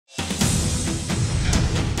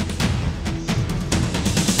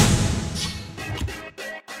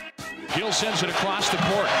sends it across the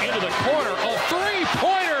court into the corner. A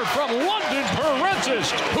three-pointer from London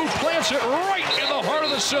Perrantes, who plants it right in the heart of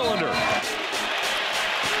the cylinder.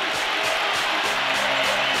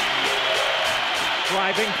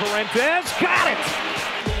 Driving Perrantes, got it!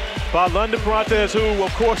 By London Perrantes, who,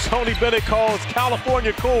 of course, Tony Bennett calls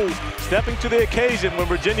California cool, stepping to the occasion when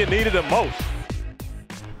Virginia needed him most.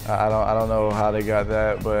 I don't know how they got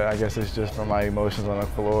that, but I guess it's just from my emotions on the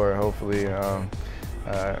floor. Hopefully,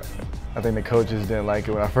 I think the coaches didn't like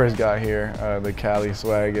it when I first got here, the Cali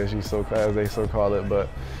swag, as they so call it, but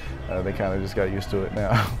they kind of just got used to it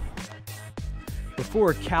now.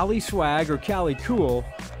 Before Cali swag or Cali cool,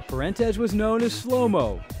 Perrantes was known as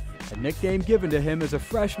Slow-Mo, a nickname given to him as a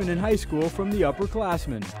freshman in high school from the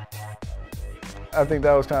upperclassmen. I think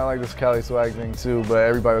that was kind of like this Cali swag thing too, but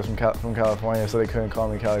everybody was from California, so they couldn't call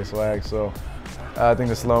me Cali swag. So I think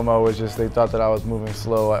the slow-mo was just, they thought that I was moving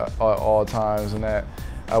slow at all times and that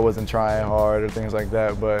I wasn't trying hard or things like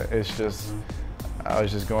that, but it's just, I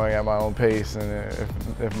was just going at my own pace, and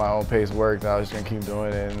if my own pace worked, I was just gonna keep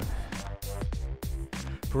doing it. And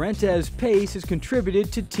Perrantes' pace has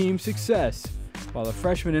contributed to team success. While a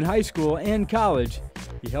freshman in high school and college,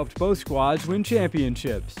 he helped both squads win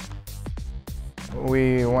championships.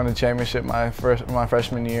 We won a championship my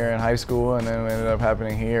freshman year in high school, and then it ended up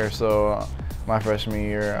happening here. So my freshman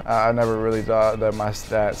year, I never really thought that my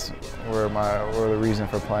stats were the reason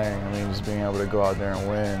for playing. I mean, just being able to go out there and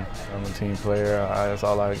win. I'm a team player. That's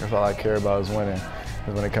all I care about is winning.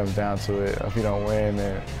 Because when it comes down to it, if you don't win,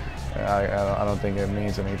 I don't think it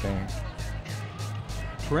means anything.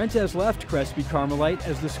 Perrantes left Crespi Carmelite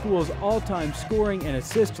as the school's all-time scoring and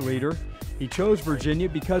assist leader. He chose Virginia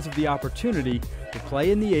because of the opportunity to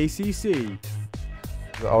play in the ACC.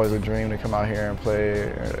 It was always a dream to come out here and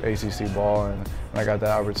play ACC ball, and when I got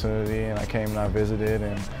that opportunity and I came and I visited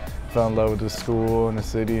and fell in love with the school and the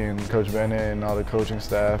city and Coach Bennett and all the coaching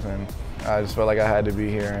staff, and I just felt like I had to be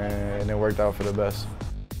here, and it worked out for the best.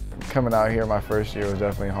 Coming out here my first year was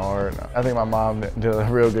definitely hard. I think my mom did a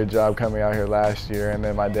real good job coming out here last year, and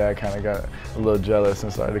then my dad kind of got a little jealous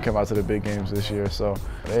and started to come out to the big games this year. So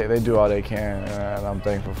they do all they can, and I'm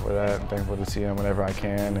thankful for that. I'm thankful to see them whenever I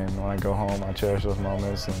can, and when I go home, I cherish those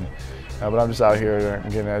moments. But I'm just out here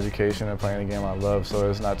getting an education and playing the game I love, so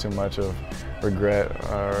it's not too much of regret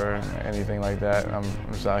or anything like that. I'm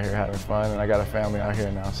just out here having fun, and I got a family out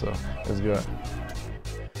here now, so it's good.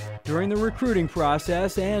 During the recruiting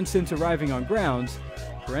process and since arriving on grounds,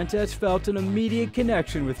 Perrantes felt an immediate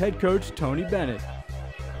connection with head coach Tony Bennett.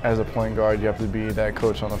 As a point guard, you have to be that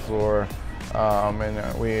coach on the floor, and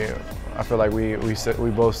I feel like we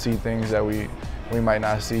both see things that we might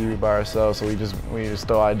not see by ourselves, so we just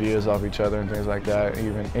throw ideas off each other and things like that.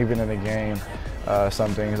 Even in the game,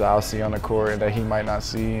 some things I'll see on the court that he might not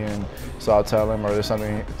see, and so I'll tell him, or there's some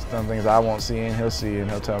things I won't see and he'll see and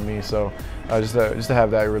he'll tell me. So just to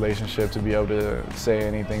have that relationship, to be able to say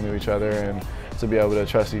anything to each other and to be able to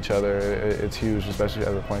trust each other, it's huge, especially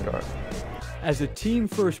as a point guard. As a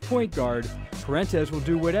team-first point guard, Perrantes will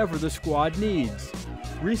do whatever the squad needs.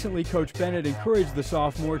 Recently, Coach Bennett encouraged the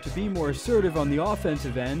sophomore to be more assertive on the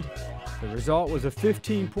offensive end. The result was a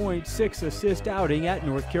 15-point, 6-assist outing at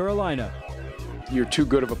North Carolina. You're too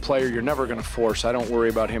good of a player, you're never going to force. I don't worry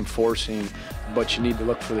about him forcing, but you need to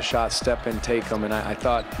look for the shots, step in, take them. And I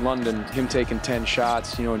thought London, him taking 10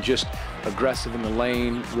 shots, and just aggressive in the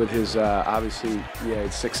lane with his, obviously, he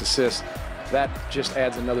had 6 assists. That just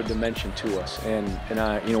adds another dimension to us, and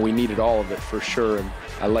we needed all of it for sure, and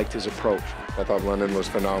I liked his approach. I thought London was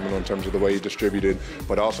phenomenal in terms of the way he distributed,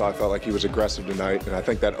 but also I felt like he was aggressive tonight, and I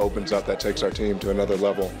think that opens up, that takes our team to another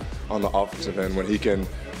level on the offensive end when he can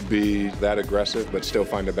be that aggressive but still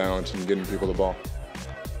find a balance in getting people the ball.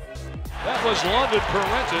 That was London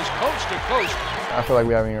Perrantes, coast to coast. I feel like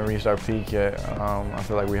we haven't even reached our peak yet. I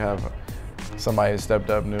feel like we have somebody that stepped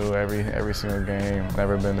up new every single game,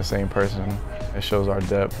 never been the same person. It shows our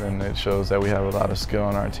depth, and it shows that we have a lot of skill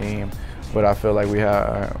on our team. But I feel like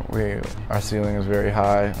our ceiling is very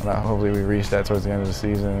high, and hopefully we reach that towards the end of the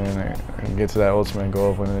season and get to that ultimate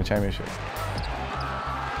goal of winning the championship. To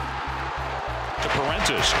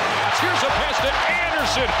Perrantes. Here's a pass to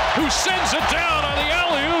Anderson, who sends it down on the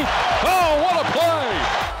alley-oop. Oh, what a play!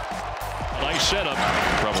 Nice setup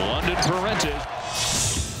from London Perrantes.